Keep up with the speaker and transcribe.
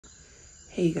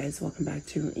Hey you guys, welcome back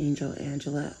to Angel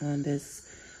Angela. On this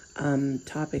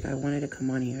topic, I wanted to come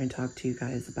on here and talk to you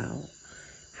guys about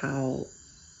how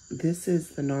this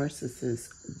is the narcissist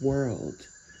world.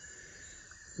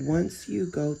 Once you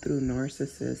go through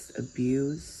narcissist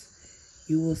abuse,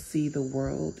 you will see the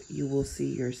world, you will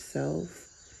see yourself,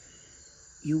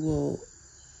 you will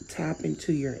tap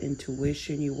into your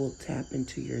intuition, you will tap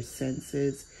into your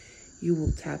senses, you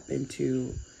will tap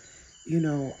into,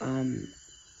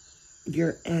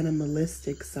 your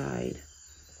animalistic side.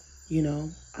 A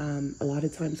lot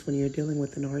of times when you're dealing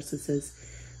with a narcissist,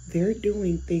 they're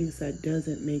doing things that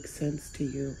doesn't make sense to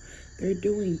you. They're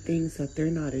doing things that they're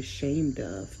not ashamed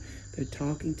of. They're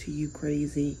talking to you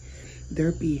crazy.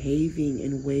 They're behaving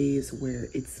in ways where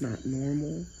it's not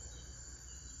normal.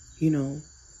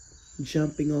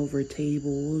 Jumping over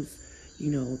tables,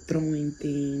 throwing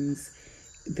things.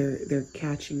 They're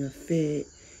catching a fit.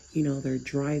 They're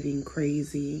driving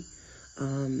crazy.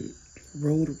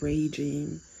 Road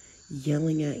raging,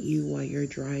 yelling at you while you're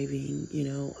driving.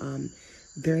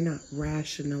 They're not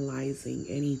rationalizing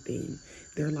anything.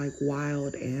 They're like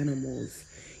wild animals.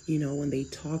 When they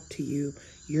talk to you,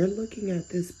 you're looking at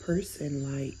this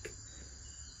person like,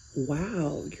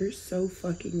 wow, you're so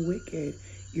fucking wicked.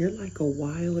 You're like a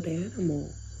wild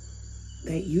animal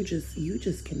that you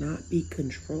just cannot be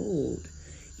controlled.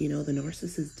 The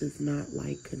narcissist does not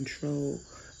like control.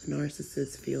 The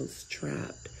narcissist feels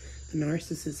trapped. The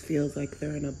narcissist feels like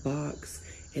they're in a box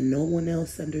and no one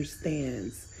else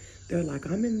understands. They're like,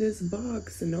 I'm in this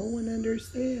box and no one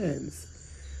understands.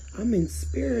 I'm in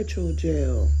spiritual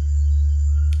jail.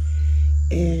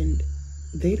 And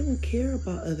they don't care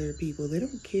about other people. They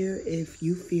don't care if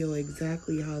you feel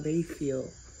exactly how they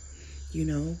feel. They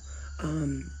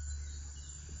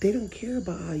don't care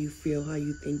about how you feel, how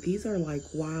you think. These are like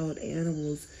wild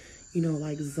animals,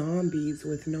 like zombies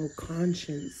with no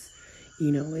conscience.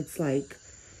 It's like,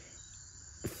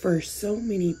 for so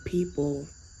many people,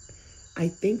 I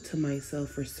think to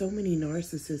myself, for so many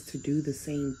narcissists to do the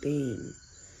same thing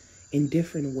in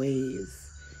different ways.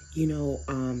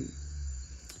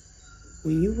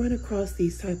 When you run across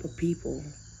these type of people,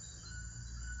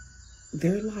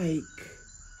 they're like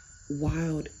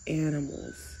wild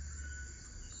animals.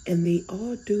 And they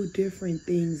all do different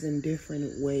things in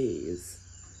different ways.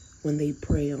 When they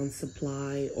prey on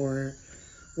supply, or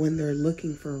when they're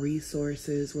looking for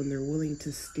resources, when they're willing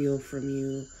to steal from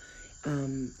you,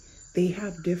 they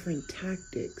have different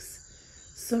tactics.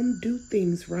 Some do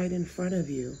things right in front of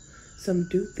you. Some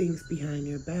do things behind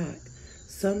your back.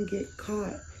 Some get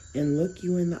caught and look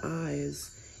you in the eyes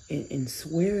and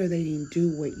swear they didn't do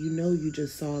what you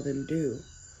just saw them do.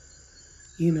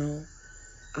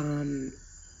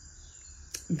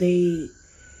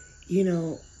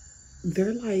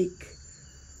 They're like,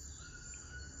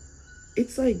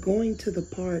 it's like going to the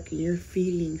park and you're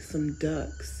feeding some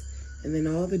ducks and then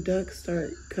all the ducks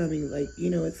start coming, like,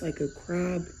 it's like a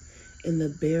crab in the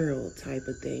barrel type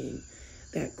of thing.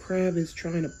 That crab is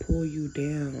trying to pull you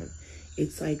down.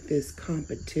 It's like this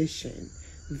competition,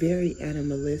 very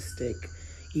animalistic,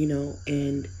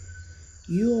 and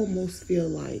you almost feel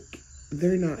like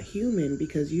they're not human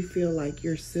because you feel like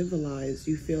you're civilized.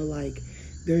 You feel like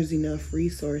there's enough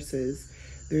resources,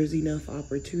 there's enough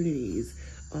opportunities.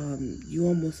 You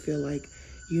almost feel like,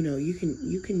 you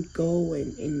can go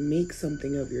and make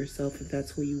something of yourself if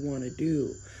that's what you want to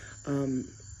do.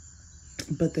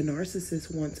 But the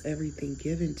narcissist wants everything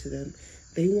given to them.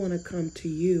 They want to come to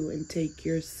you and take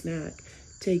your snack,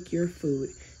 take your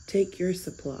food, take your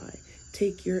supply,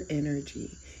 take your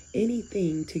energy,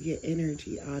 anything to get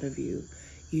energy out of you.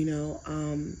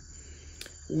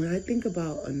 When I think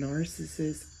about a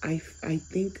narcissist, I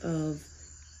think of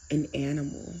an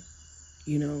animal.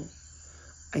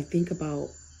 I think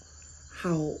about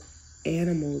how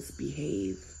animals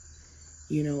behave,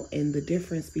 and the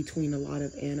difference between a lot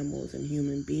of animals and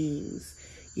human beings.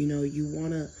 You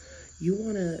wanna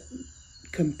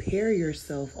compare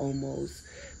yourself almost,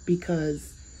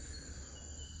 because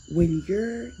when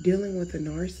you're dealing with a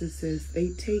narcissist,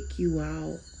 they take you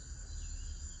out.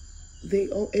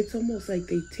 It's almost like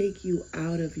they take you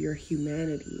out of your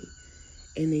humanity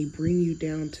and they bring you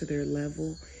down to their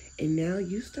level. And now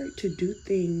you start to do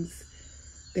things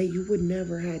that you would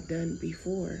never have done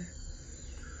before.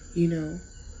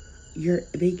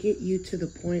 They get you to the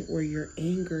point where your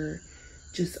anger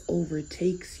just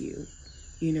overtakes you.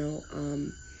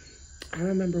 I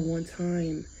remember one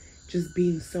time just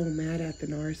being so mad at the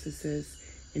narcissist,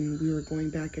 and we were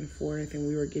going back and forth and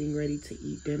we were getting ready to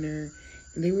eat dinner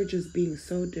and they were just being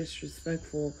so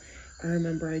disrespectful. I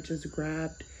remember I just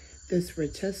grabbed this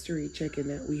rotisserie chicken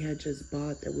that we had just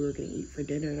bought that we were going to eat for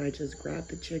dinner, and I just grabbed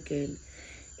the chicken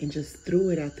and just threw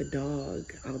it at the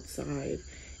dog outside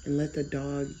and let the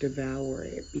dog devour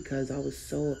it because I was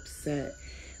so upset.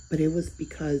 But it was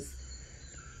because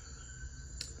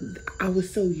I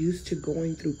was so used to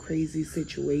going through crazy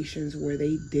situations where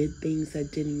they did things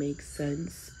that didn't make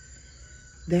sense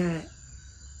that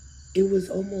it was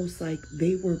almost like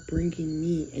they were bringing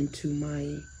me into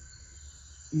my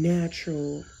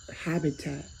natural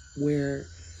habitat where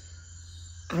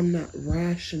I'm not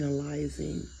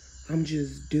rationalizing. I'm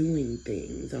just doing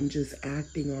things. I'm just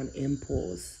acting on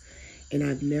impulse. And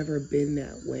I've never been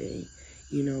that way,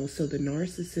 you know. So the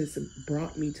narcissist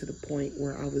brought me to the point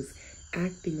where I was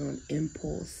acting on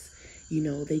impulse. You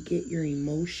know, they get your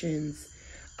emotions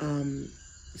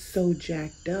so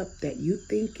jacked up that you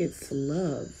think it's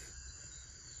love.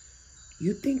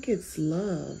 You think it's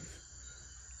love.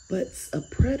 But a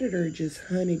predator just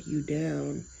hunted you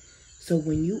down. So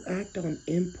when you act on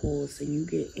impulse and you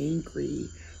get angry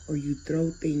or you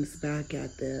throw things back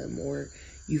at them or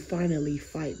you finally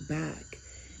fight back,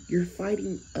 you're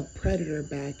fighting a predator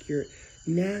back. Your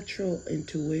natural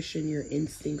intuition, your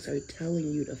instincts are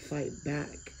telling you to fight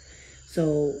back.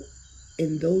 So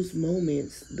in those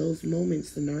moments,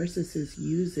 the narcissist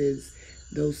uses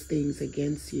those things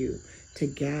against you to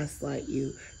gaslight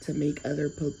you, to make other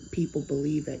people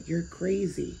believe that you're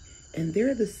crazy. And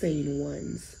they're the sane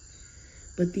ones.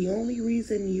 But the only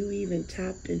reason you even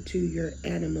tapped into your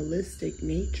animalistic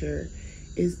nature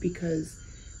is because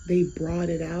they brought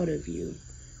it out of you,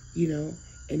 you know?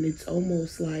 And it's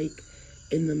almost like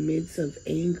in the midst of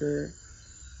anger,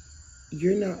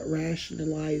 you're not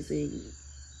rationalizing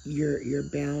your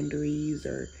boundaries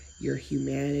or your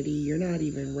humanity. You're not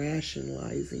even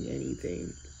rationalizing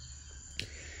anything.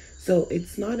 So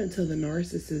it's not until the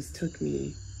narcissist took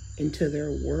me into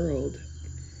their world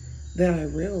that I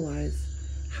realized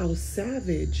how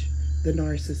savage the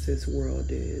narcissist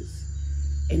world is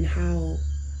and how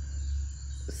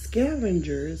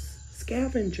scavengers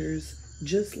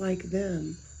just like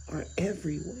them are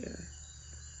everywhere,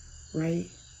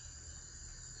 right?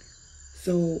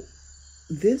 So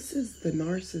this is the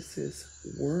narcissist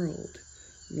world.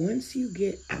 Once you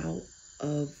get out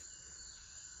of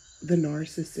the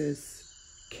narcissist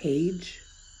cage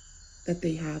that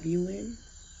they have you in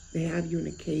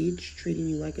a cage, treating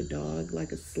you like a dog,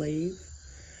 like a slave.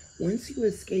 Once you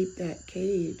escape that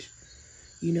cage,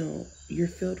 you know, you're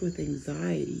filled with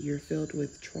anxiety, you're filled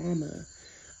with trauma,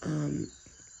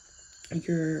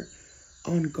 you're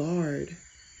on guard,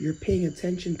 you're paying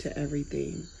attention to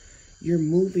everything, you're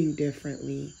moving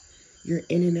differently, you're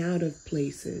in and out of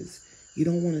places, you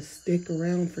don't want to stick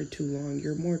around for too long,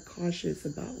 you're more cautious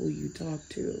about who you talk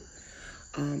to,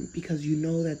 because you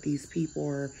know that these people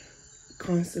are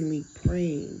constantly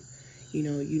praying. You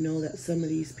know that some of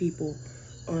these people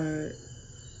are,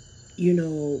 you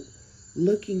know,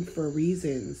 looking for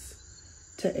reasons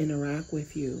to interact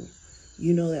with you.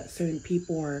 You know that certain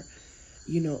people are,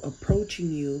 you know,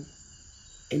 approaching you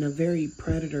in a very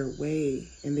predator way,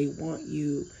 and they want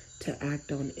you to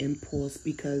act on impulse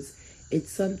because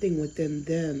it's something within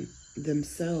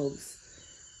themselves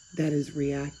that is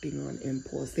reacting on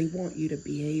impulse. They want you to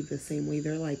behave the same way.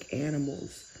 They're like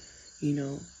animals, you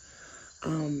know.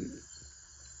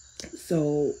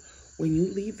 So when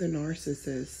you leave the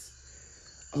narcissist,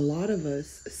 a lot of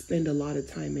us spend a lot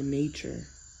of time in nature.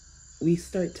 We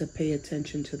start to pay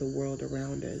attention to the world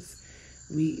around us.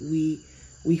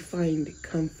 We find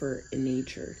comfort in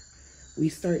nature. We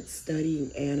start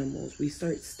studying animals. We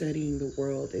start studying the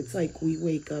world. It's like we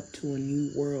wake up to a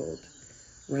new world,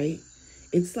 right?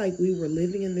 It's like we were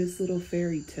living in this little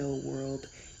fairy tale world,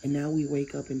 and now we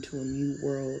wake up into a new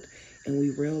world, and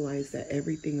we realize that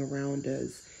everything around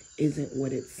us isn't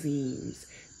what it seems.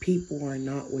 People are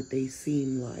not what they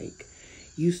seem like.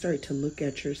 You start to look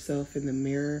at yourself in the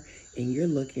mirror, and you're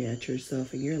looking at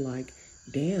yourself, and you're like,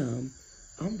 damn,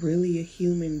 I'm really a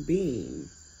human being.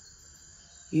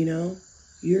 You know,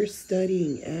 you're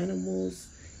studying animals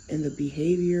and the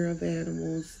behavior of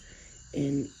animals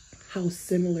and how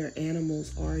similar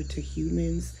animals are to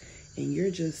humans. And you're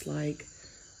just like,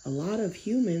 a lot of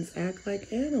humans act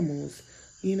like animals,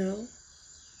 you know?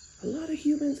 A lot of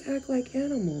humans act like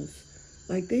animals.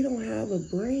 Like they don't have a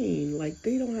brain, like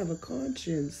they don't have a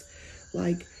conscience.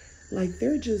 Like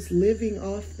they're just living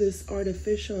off this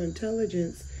artificial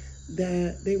intelligence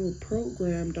that they were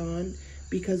programmed on,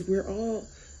 because we're all,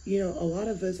 you know, a lot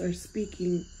of us are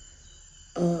speaking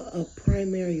a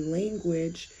primary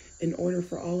language in order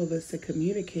for all of us to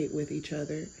communicate with each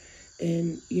other.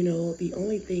 And, you know, the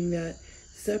only thing that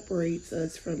separates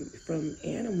us from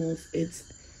animals, it's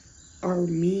our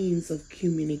means of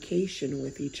communication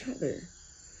with each other.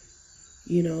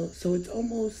 You know, so it's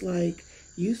almost like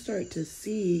you start to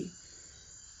see,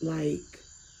 like,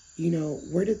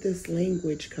 where did this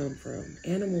language come from?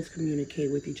 Animals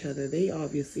communicate with each other. They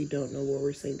obviously don't know what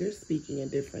we're saying. They're speaking a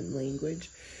different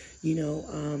language.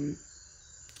 You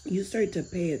start to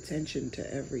pay attention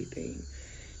to everything.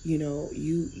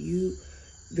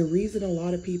 The reason a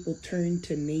lot of people turn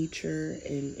to nature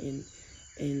and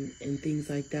things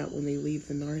like that when they leave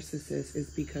the narcissist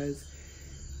is because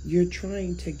you're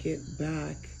trying to get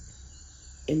back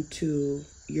into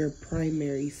your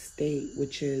primary state,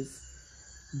 which is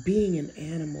being an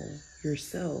animal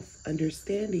yourself,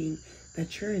 understanding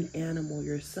that you're an animal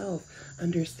yourself,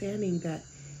 understanding that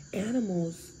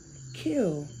animals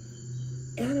kill,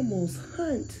 animals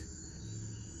hunt,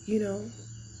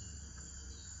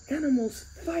 animals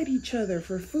fight each other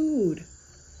for food,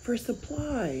 for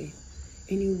supply.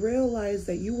 And you realize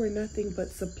that you were nothing but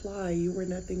supply, you were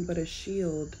nothing but a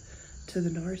shield to the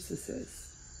narcissist.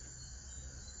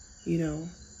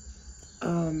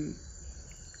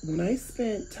 When I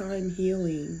spent time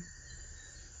healing,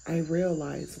 I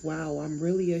realized, wow, I'm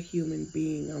really a human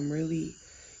being. I'm really,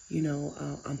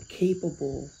 I'm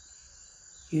capable.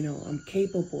 I'm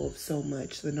capable of so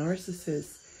much. The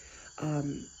narcissist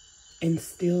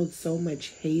instilled so much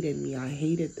hate in me. I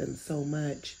hated them so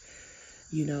much.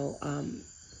 You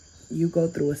go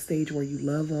through a stage where you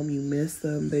love them, you miss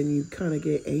them, then you kind of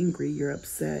get angry, you're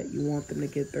upset, you want them to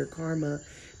get their karma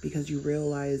because you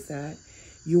realize that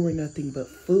you were nothing but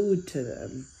food to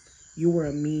them. You were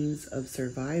a means of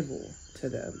survival to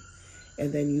them.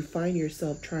 And then you find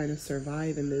yourself trying to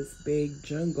survive in this big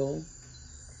jungle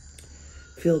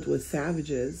filled with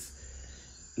savages,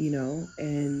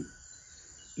 and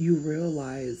you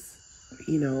realize,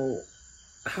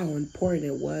 how important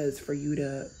it was for you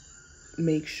to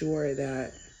make sure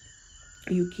that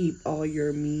you keep all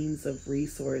your means of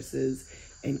resources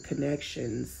and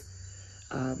connections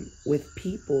with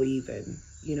people even.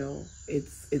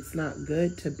 It's not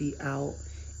good to be out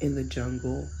in the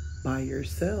jungle by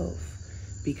yourself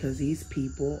because these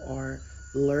people are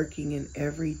lurking in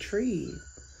every tree,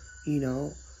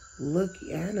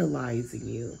 analyzing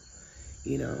you,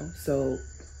 So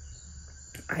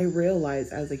I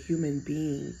realize as a human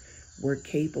being, we're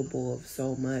capable of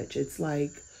so much. It's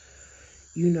like,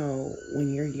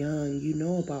 when you're young, you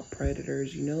know about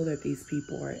predators, you know that these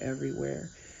people are everywhere,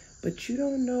 but you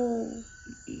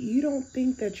don't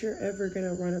think that you're ever going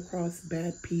to run across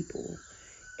bad people.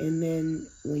 And then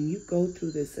when you go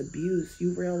through this abuse,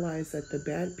 you realize that the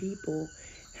bad people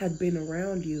had been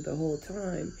around you the whole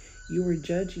time. You were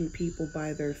judging people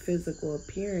by their physical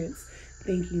appearance,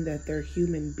 thinking that they're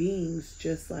human beings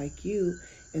just like you.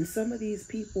 And some of these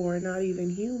people are not even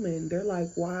human. They're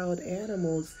like wild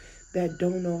animals that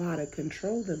don't know how to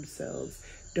control themselves,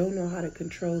 don't know how to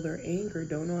control their anger,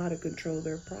 don't know how to control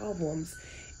their problems.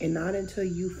 And not until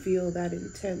you feel that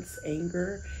intense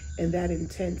anger and that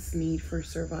intense need for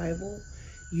survival,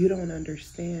 you don't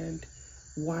understand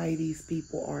why these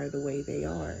people are the way they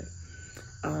are.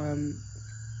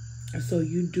 So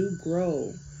you do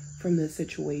grow from this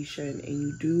situation, and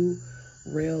you do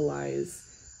realize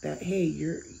that, hey,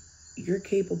 you're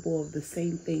capable of the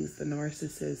same things the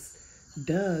narcissist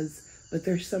does, but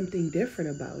there's something different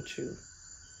about you.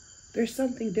 There's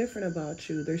something different about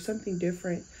you. There's something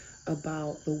different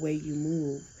about the way you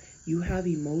move. You have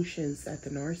emotions that the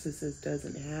narcissist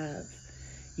doesn't have,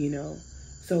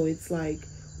 So it's like,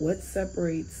 what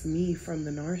separates me from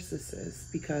the narcissist?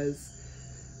 Because,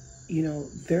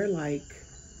 they're like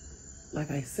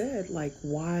I said, like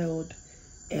wild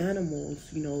animals,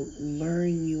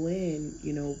 luring you in,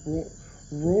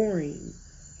 roaring,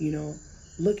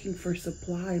 looking for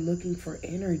supply, looking for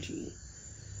energy.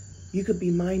 You could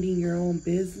be minding your own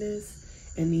business,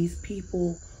 and these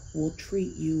people will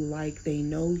treat you like they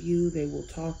know you. They will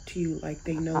talk to you like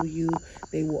they know you.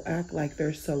 They will act like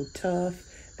they're so tough.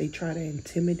 They try to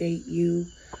intimidate you.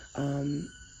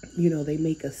 They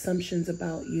make assumptions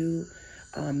about you.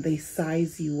 They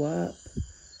size you up.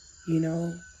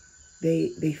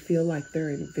 They feel like they're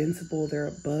invincible. They're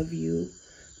above you.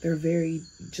 They're very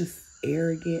just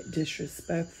arrogant,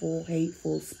 disrespectful,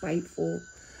 hateful, spiteful.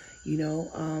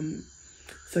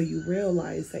 So you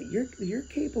realize that you're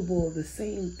capable of the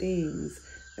same things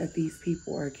that these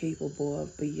people are capable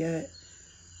of, but yet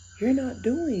you're not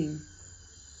doing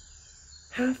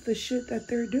half the shit that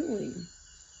they're doing.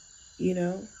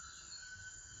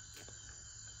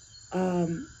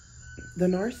 The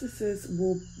narcissist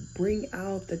will bring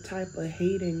out the type of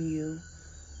hate in you,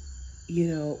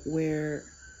 where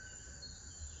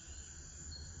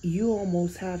you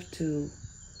almost have to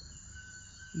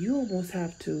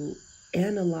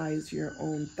analyze your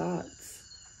own thoughts.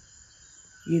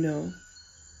 You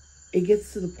it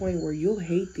gets to the point where you'll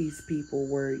hate these people,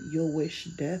 where you'll wish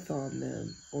death on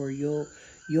them, or you'll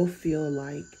feel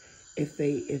like if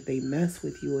they mess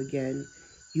with you again,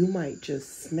 you might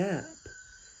just snap.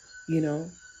 You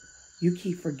know, you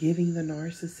keep forgiving the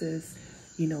narcissist,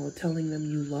 telling them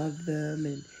you love them,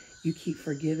 and you keep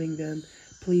forgiving them.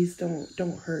 Please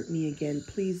don't hurt me again.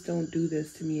 Please don't do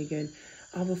this to me again.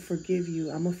 I will forgive you.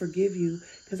 I'm going to forgive you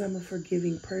because I'm a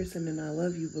forgiving person and I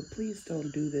love you, but please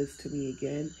don't do this to me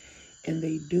again. And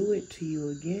they do it to you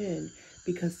again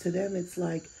because to them it's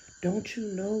like, don't you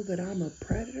know that I'm a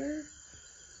predator?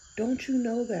 Don't you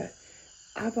know that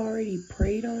I've already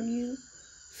preyed on you?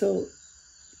 So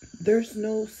there's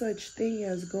no such thing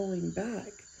as going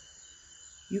back.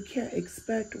 You can't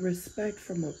expect respect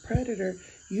from a predator.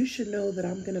 You should know that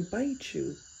I'm going to bite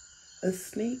you. A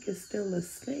snake is still a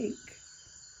snake.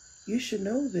 You should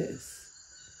know this.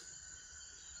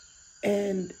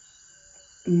 And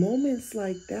moments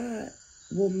like that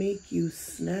will make you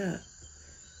snap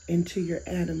into your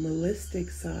animalistic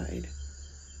side.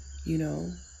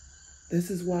 This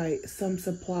is why some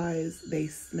supplies, they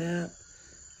snap,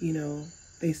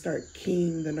 they start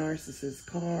keying the narcissist's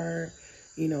car,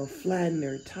 flatten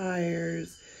their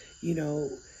tires.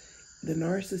 The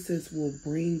narcissist will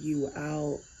bring you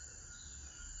out,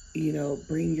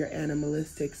 bring your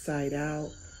animalistic side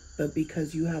out. But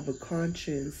because you have a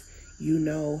conscience,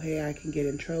 hey, I can get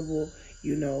in trouble.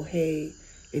 Hey,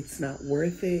 it's not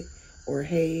worth it. Or,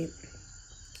 hey,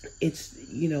 it's,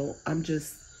 I'm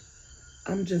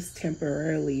just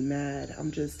temporarily mad.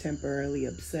 I'm just temporarily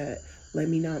upset. Let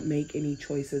me not make any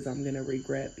choices I'm going to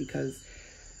regret, because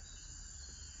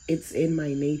it's in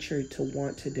my nature to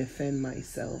want to defend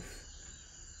myself.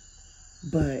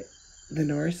 But the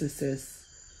narcissist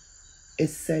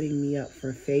is setting me up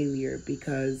for failure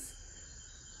because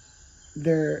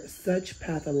they're such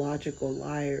pathological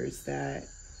liars that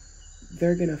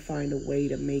they're going to find a way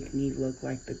to make me look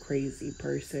like the crazy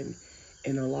person.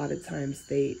 And a lot of times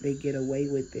they get away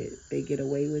with it. They get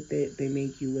away with it. They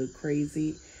make you look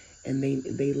crazy. And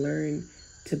they learn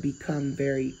to become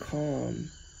very calm,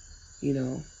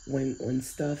 when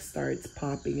stuff starts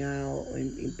popping out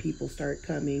and people start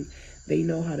coming. They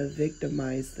know how to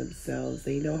victimize themselves.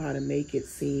 They know how to make it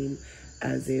seem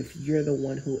as if you're the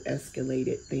one who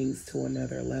escalated things to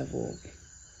another level.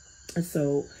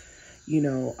 So,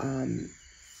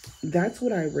 that's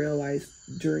what I realized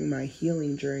during my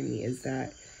healing journey, is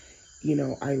that,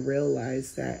 I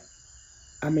realized that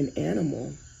I'm an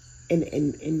animal.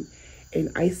 And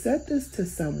I said this to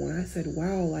someone. I said,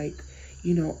 wow,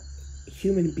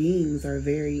 human beings are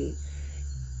very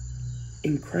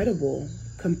incredible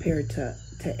compared to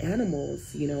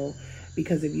animals,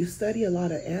 because if you study a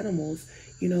lot of animals,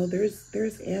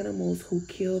 there's animals who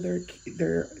kill their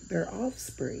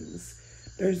offsprings.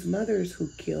 There's mothers who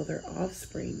kill their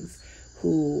offsprings,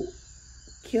 who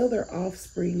kill their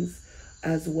offsprings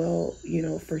as well,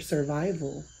 for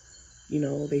survival.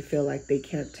 They feel like they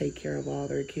can't take care of all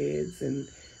their kids and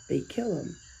they kill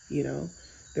them,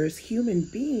 There's human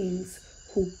beings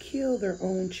who kill their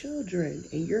own children,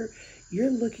 and you're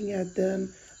looking at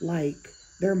them like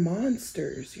they're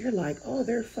monsters. You're like, oh,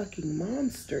 they're fucking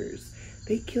monsters.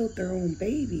 They killed their own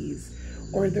babies.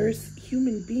 Or there's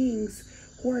human beings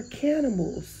who are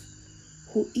cannibals,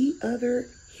 who eat other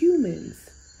humans.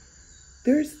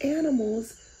 There's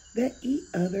animals that eat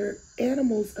other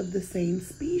animals of the same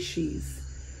species.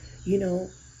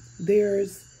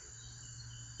 There's,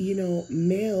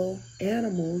 male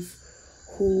animals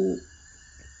who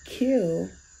kill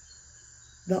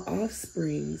the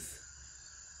offsprings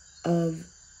of,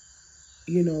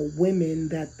 women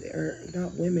that are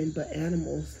not women, but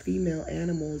animals, female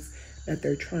animals that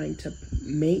they're trying to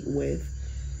mate with.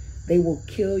 They will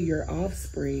kill your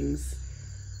offsprings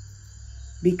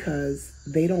because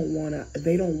they want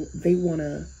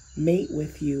to mate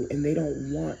with you, and they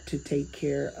don't want to take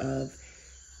care of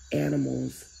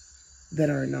animals that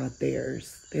are not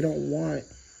theirs. They don't want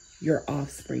your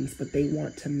offsprings, but they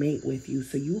want to mate with you.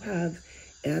 So you have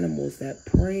animals that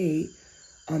prey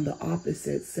on the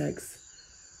opposite sex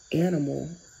animal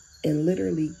and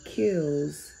literally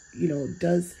kills,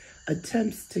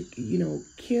 attempts to,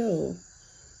 kill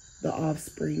the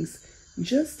offsprings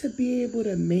just to be able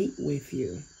to mate with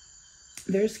you.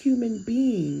 There's human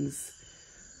beings,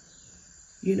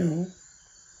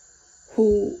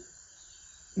 who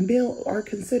are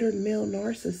considered male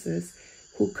narcissists,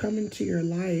 who come into your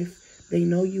life. They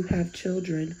know you have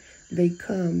children. They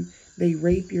come, they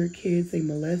rape your kids, they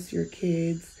molest your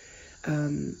kids,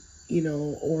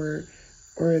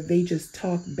 or they just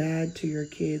talk bad to your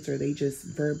kids, or they just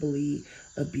verbally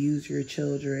abuse your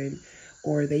children,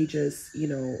 or they just,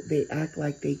 they act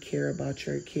like they care about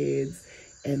your kids,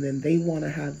 and then they want to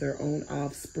have their own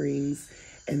offsprings,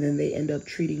 and then they end up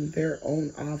treating their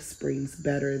own offsprings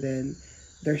better than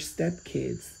their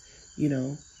stepkids.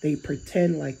 They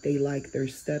pretend like they like their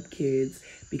stepkids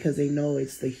because they know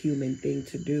it's the human thing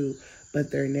to do, but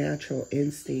their natural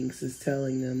instincts is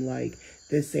telling them, like,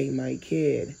 this ain't my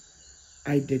kid.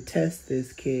 I detest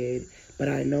this kid, but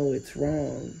I know it's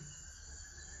wrong.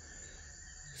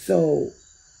 So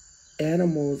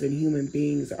animals and human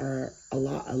beings are a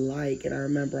lot alike. And I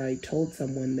remember I told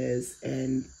someone this,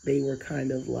 and they were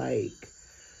kind of like,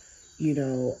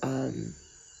 they're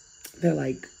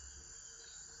like,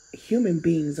 human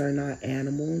beings are not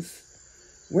animals.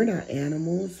 We're not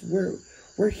animals.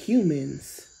 We're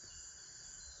humans.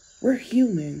 We're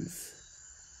humans.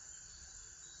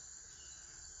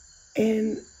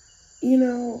 And,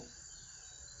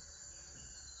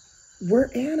 we're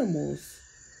animals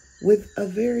with a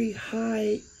very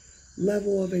high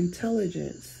level of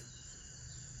intelligence,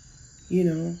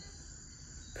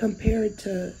 compared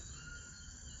to,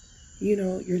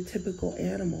 your typical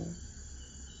animal.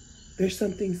 There's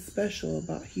something special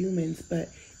about humans, but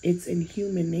it's in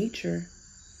human nature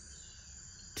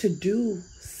to do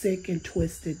sick and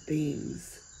twisted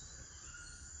things.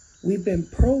 We've been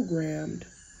programmed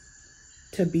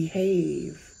to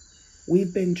behave.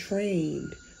 We've been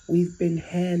trained. We've been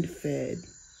hand-fed.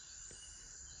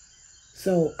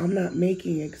 So I'm not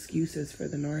making excuses for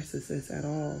the narcissist at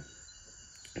all,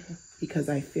 because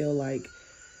I feel like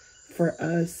for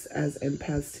us as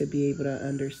empaths to be able to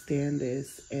understand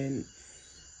this and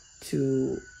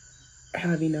to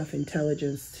have enough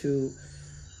intelligence to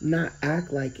not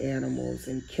act like animals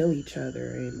and kill each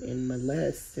other and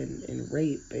molest and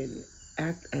rape and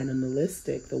act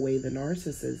animalistic the way the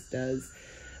narcissist does,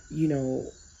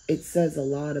 it says a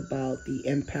lot about the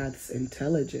empath's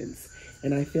intelligence.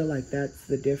 And I feel like that's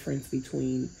the difference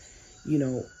between,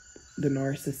 the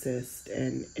narcissist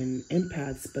and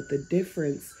empaths.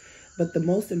 But the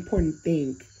most important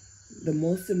thing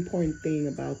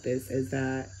about this is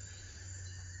that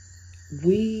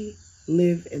we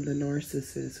live in the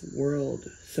narcissist world.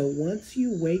 So once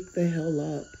you wake the hell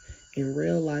up and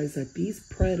realize that these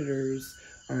predators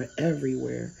are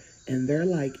everywhere, and they're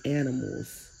like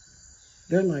animals,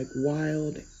 they're like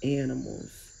wild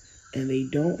animals, and they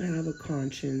don't have a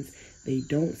conscience. They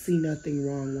don't see nothing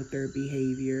wrong with their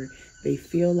behavior. They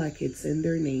feel like it's in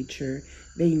their nature.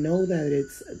 They know that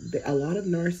it's a lot of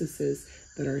narcissists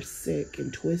that are sick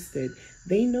and twisted.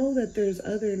 They know that there's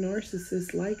other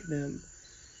narcissists like them.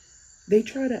 They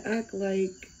try to act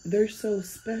like they're so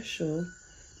special,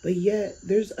 but yet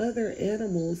there's other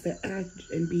animals that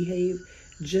act and behave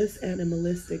just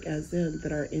animalistic as them,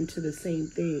 that are into the same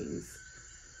things,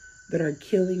 that are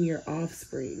killing your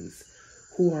offsprings,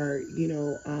 who are,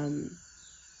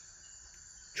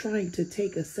 trying to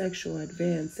take a sexual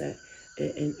advance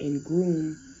and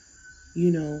groom,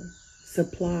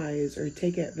 supplies, or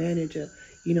take advantage of,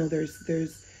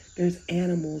 there's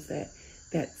animals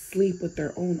that sleep with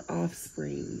their own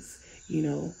offsprings.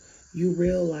 You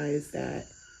realize that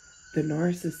the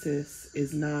narcissist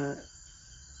is not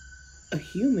a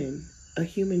human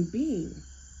being.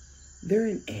 They're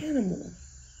an animal.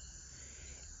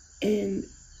 And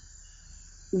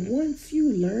once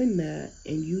you learn that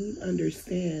and you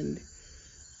understand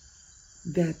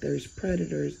that there's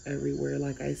predators everywhere,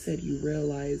 like I said, you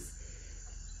realize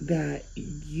that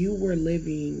you were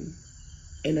living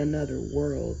in another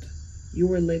world. You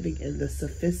were living in the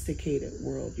sophisticated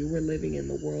world. You were living in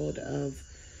the world of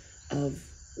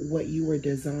what you were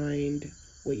designed,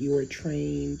 what you were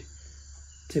trained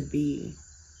to be.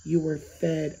 You were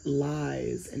fed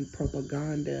lies and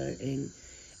propaganda, and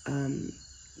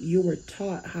you were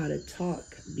taught how to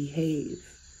talk, behave.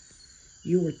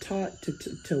 You were taught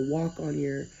to walk on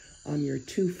your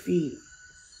 2 feet,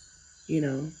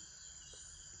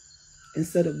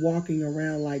 instead of walking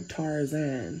around like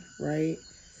Tarzan, right?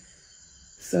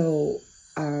 So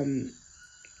a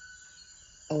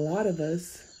lot of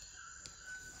us,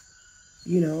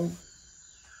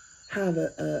 have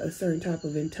a certain type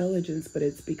of intelligence, but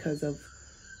it's because of,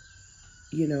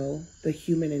 the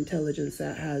human intelligence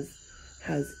that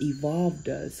has evolved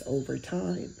us over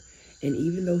time. And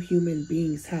even though human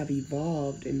beings have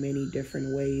evolved in many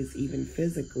different ways, even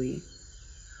physically,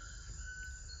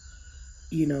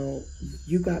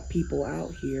 you got people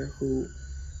out here who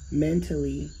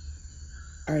mentally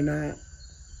are not,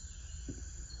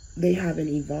 they haven't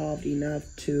evolved enough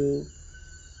to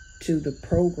the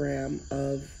program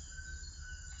of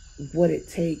what it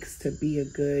takes to be a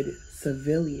good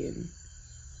civilian,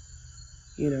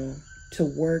 to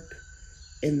work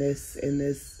in this,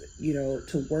 you know,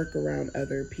 to work around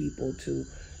other people, to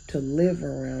live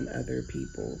around other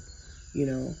people. You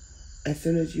know, as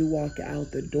soon as you walk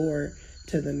out the door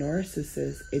to the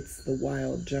narcissist, it's the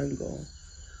wild jungle.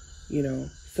 You know,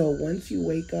 so once you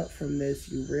wake up from this,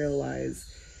 you realize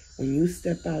when you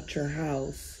step out your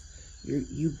house,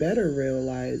 you better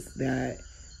realize that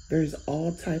there's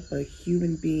all type of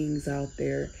human beings out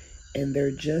there, and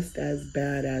they're just as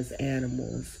bad as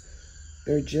animals.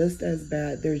 They're just as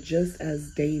bad. They're just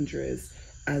as dangerous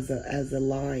as a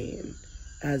lion,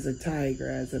 as a tiger,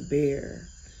 as a bear.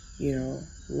 You know,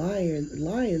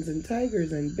 lions and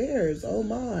tigers and bears. Oh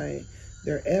my,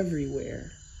 they're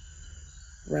everywhere,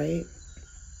 right?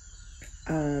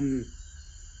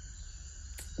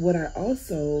 What I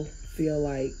also feel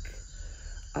like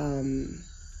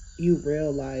you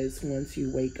realize once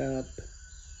you wake up,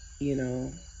 you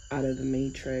know, out of the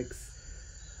matrix,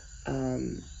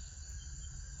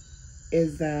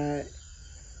 is that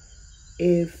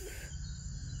if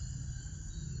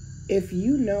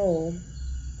you know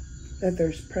that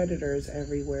there's predators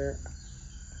everywhere,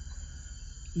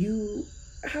 you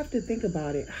have to think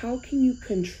about it. How can you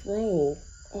control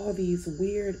all these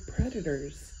weird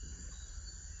predators?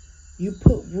 You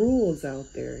put rules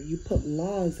out there, you put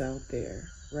laws out there,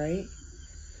 right?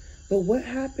 But what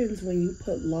happens when you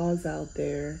put laws out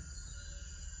there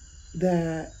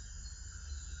that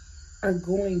are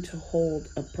going to hold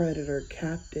a predator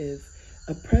captive?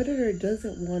 A predator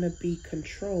doesn't want to be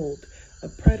controlled. A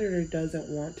predator doesn't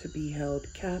want to be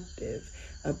held captive.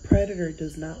 A predator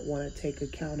does not want to take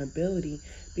accountability,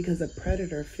 because a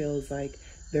predator feels like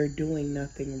they're doing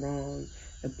nothing wrong.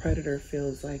 A predator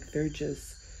feels like they're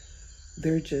just,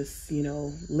 you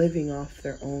know, living off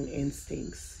their own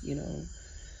instincts, you know.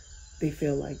 They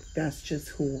feel like that's just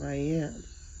who I am,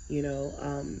 you know.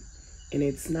 And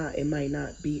it might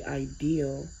not be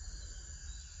ideal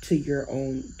to your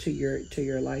own, to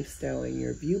your lifestyle and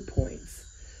your viewpoints.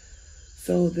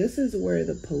 So this is where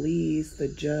the police, the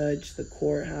judge, the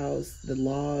courthouse, the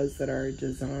laws that are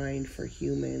designed for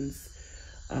humans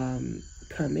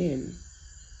come in.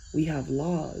 We have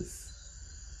laws,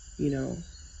 you know.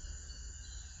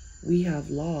 We have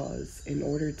laws in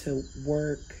order to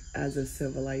work as a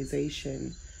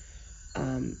civilization.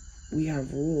 We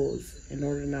have rules in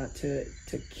order not to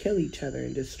kill each other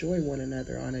and destroy one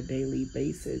another on a daily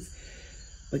basis.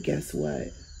 But guess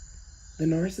what? The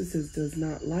narcissist does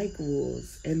not like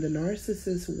rules. In the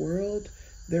narcissist world,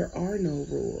 there are no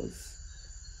rules.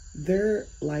 They're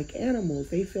like animals.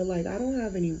 They feel like, I don't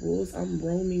have any rules. I'm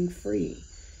roaming free.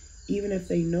 Even if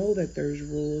they know that there's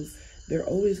rules, they're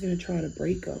always going to try to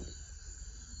break them,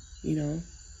 you know,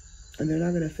 and they're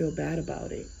not going to feel bad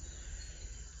about it.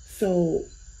 So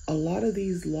a lot of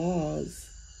these laws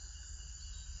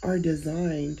are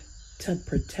designed to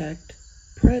protect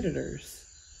predators.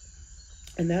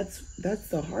 And that's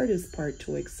the hardest part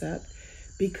to accept,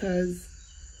 because,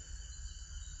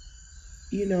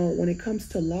 you know, when it comes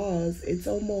to laws, it's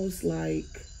almost like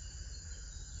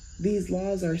these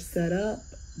laws are set up,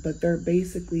 but they're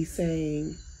basically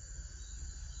saying,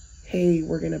 hey,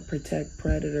 we're going to protect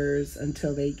predators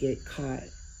until they get caught,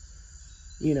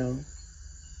 you know,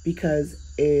 because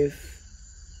if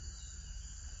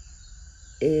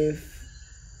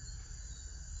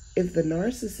the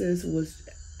narcissist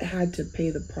had to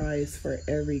pay the price for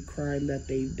every crime that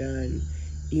they've done,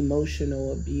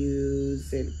 emotional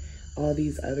abuse and all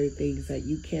these other things that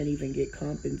you can't even get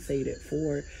compensated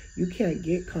for. You can't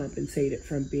get compensated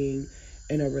from being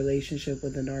in a relationship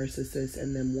with a narcissist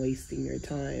and them wasting your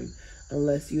time,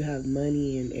 unless you have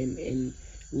money and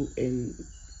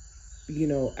you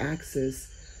know, access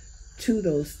to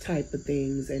those type of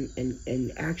things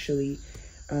and actually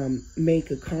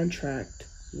make a contract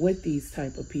with these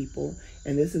type of people.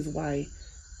 And this is why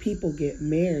people get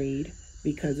married,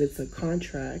 because it's a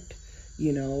contract,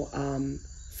 you know,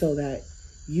 so that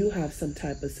you have some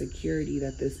type of security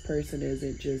that this person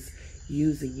isn't just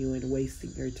using you and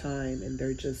wasting your time. And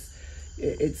they're just,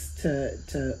 it's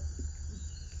to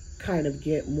kind of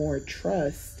get more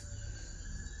trust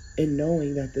in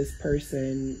knowing that this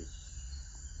person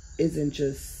isn't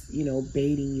just, you know,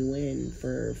 baiting you in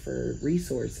for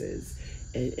resources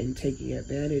and taking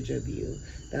advantage of you.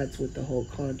 That's what the whole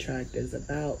contract is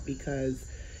about, because,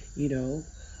 you know,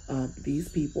 these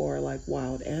people are like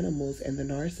wild animals, and the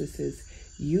narcissist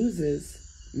uses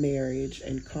marriage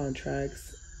and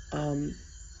contracts,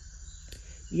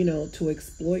 you know, to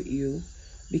exploit you,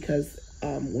 because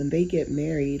when they get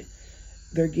married,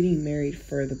 they're getting married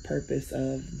for the purpose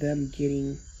of them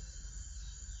getting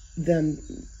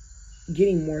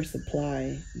more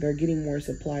supply. They're getting more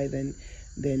supply than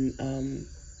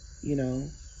you know,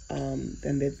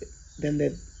 than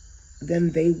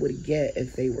they would get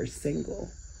if they were single,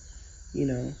 you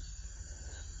know.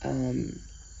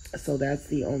 So that's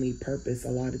the only purpose a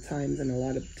lot of times, and a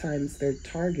lot of times they're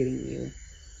targeting you,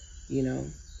 you know.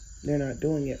 They're not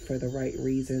doing it for the right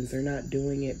reasons. They're not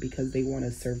doing it because they want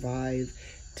to survive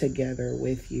together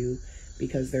with you,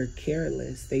 because they're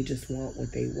careless. They just want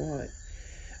what they want.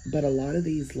 But a lot of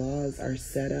these laws are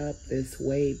set up this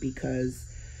way because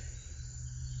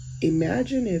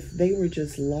imagine if they were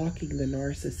just locking the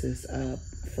narcissist up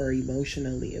for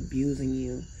emotionally abusing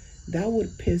you. That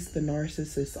would piss the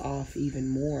narcissist off even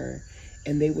more,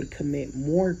 and they would commit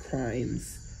more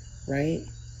crimes, right?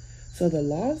 So the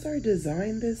laws are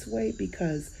designed this way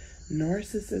because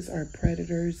narcissists are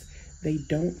predators. They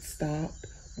don't stop.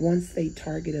 Once they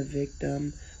target a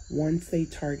victim, once they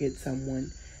target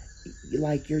someone,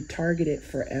 like, you're targeted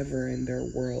forever in their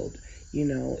world. You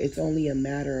know, it's only a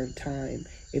matter of time.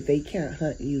 If they can't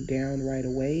hunt you down right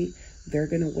away, they're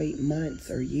going to wait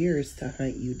months or years to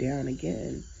hunt you down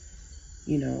again,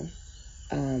 you know.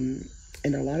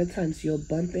 And a lot of times you'll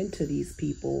bump into these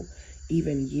people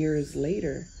even years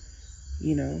later,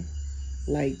 you know,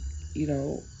 like, you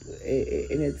know,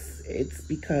 and it's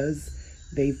because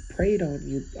they've preyed on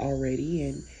you already,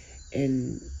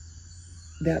 and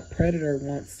that predator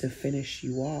wants to finish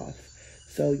you off.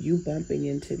 So you bumping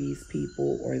into these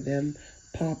people or them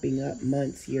popping up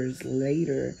months, years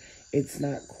later, it's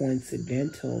not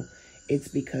coincidental. It's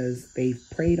because they've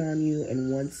preyed on you,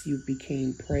 and once you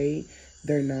became prey,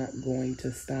 they're not going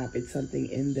to stop. It's something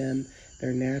in them,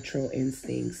 their natural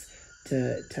instincts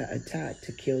to attack,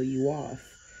 to kill you off,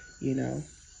 you know.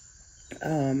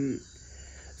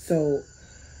 So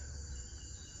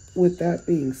with that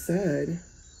being said,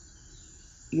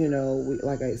 you know,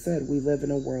 like I said, we live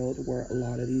in a world where a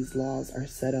lot of these laws are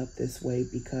set up this way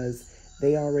because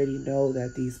they already know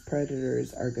that these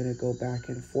predators are going to go back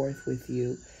and forth with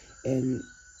you, and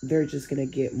they're just going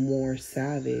to get more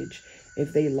savage.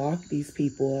 If they lock these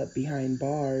people up behind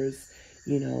bars,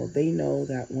 you know, they know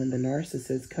that when the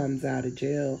narcissist comes out of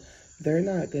jail, they're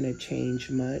not going to change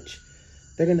much.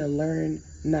 They're going to learn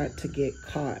not to get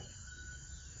caught.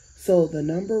 So the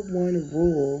number one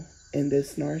rule in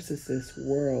this narcissist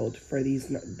world for these,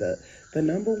 the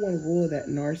number one rule that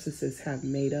narcissists have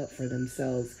made up for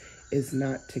themselves is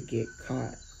not to get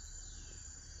caught.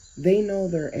 They know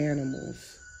they're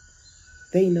animals.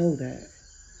 They know that.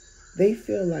 They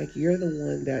feel like you're the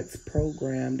one that's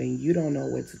programmed and you don't know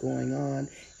what's going on,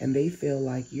 and they feel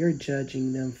like you're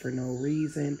judging them for no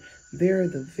reason. They're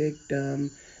the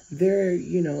victim. They're,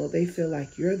 you know, they feel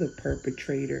like you're the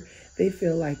perpetrator. They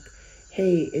feel like,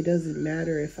 hey, it doesn't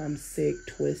matter if I'm sick,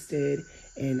 twisted,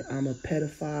 and I'm a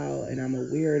pedophile and I'm a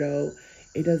weirdo.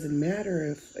 It doesn't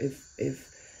matter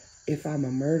if I'm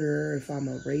a murderer, if I'm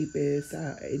a rapist.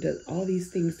 All these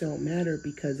things don't matter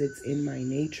because it's in my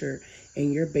nature,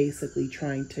 and you're basically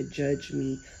trying to judge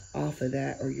me off of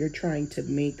that, or you're trying to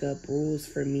make up rules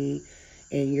for me,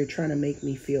 and you're trying to make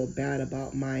me feel bad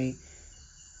about my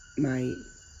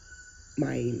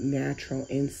natural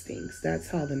instincts. That's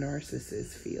how the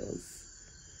narcissist feels.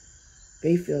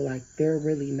 They feel like they're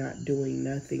really not doing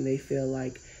nothing. They feel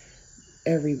like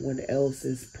everyone else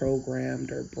is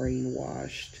programmed or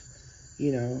brainwashed,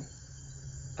 you know.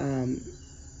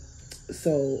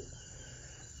 So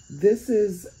this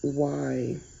is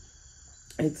why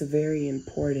it's very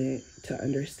important to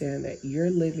understand that you're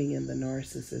living in the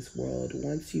narcissist world.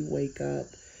 Once you wake up,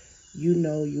 you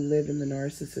know you live in the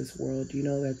narcissist world. You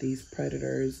know that these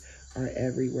predators are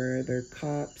everywhere. They're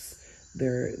cops,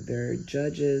 they're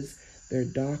judges, they're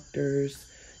doctors,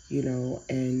 you know.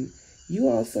 And you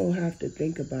also have to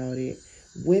think about it.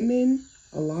 Women,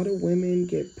 a lot of women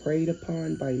get preyed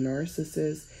upon by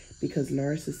narcissists because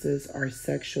narcissists are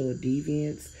sexual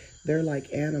deviants. They're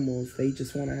like animals. They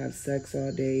just want to have sex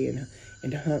all day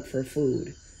and hunt for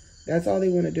food. That's all they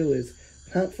want to do is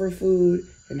hunt for food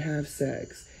and have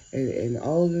sex. And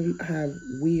all of them have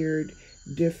weird,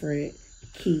 different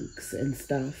kinks and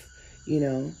stuff, you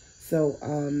know. So,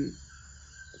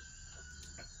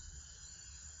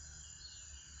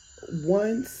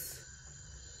 once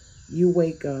you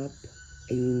wake up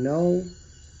and you know,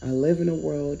 I live in a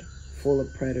world full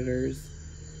of predators,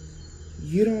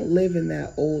 you don't live in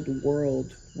that old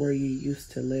world where you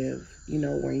used to live, you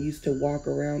know, where you used to walk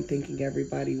around thinking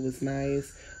everybody was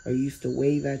nice, or you used to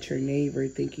wave at your neighbor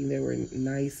thinking they were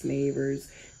nice neighbors.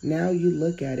 Now you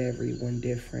look at everyone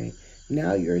different.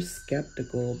 Now you're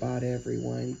skeptical about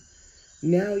everyone.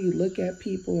 Now you look at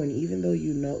people, and even though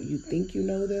you think you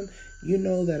know them, you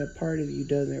know that a part of you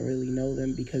doesn't really know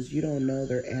them because you don't know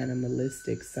their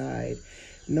animalistic side.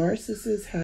 Narcissists have